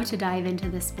love to dive into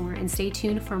this more, and stay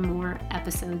tuned for more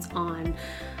episodes on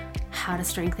how to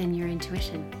strengthen your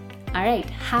intuition. All right,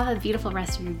 have a beautiful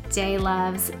rest of your day,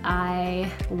 loves. I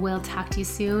will talk to you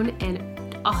soon.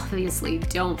 And obviously,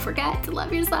 don't forget to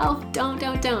love yourself. Don't.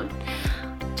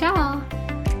 Ciao.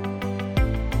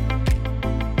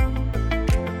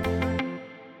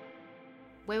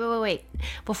 Wait.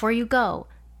 Before you go,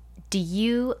 Do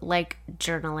you like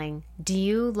journaling? Do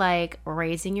you like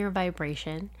raising your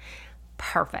vibration?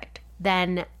 Perfect.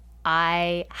 Then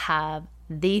I have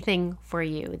the thing for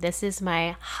you. This is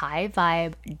my high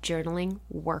vibe journaling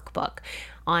workbook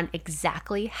on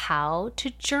exactly how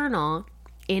to journal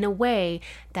in a way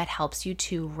that helps you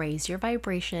to raise your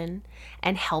vibration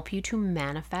and help you to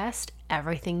manifest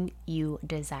everything you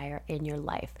desire in your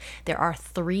life. There are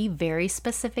 3 very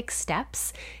specific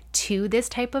steps to this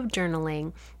type of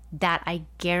journaling that I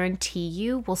guarantee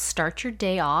you will start your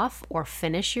day off or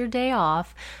finish your day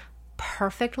off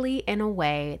perfectly in a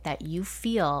way that you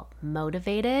feel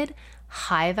motivated,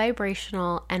 high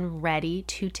vibrational, and ready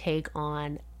to take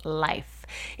on life.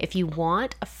 If you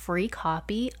want a free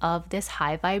copy of this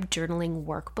high vibe journaling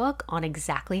workbook on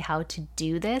exactly how to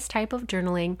do this type of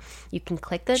journaling, you can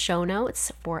click the show notes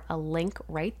for a link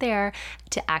right there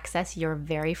to access your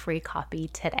very free copy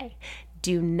today.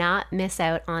 Do not miss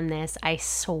out on this. I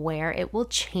swear it will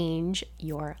change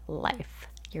your life.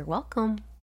 You're welcome.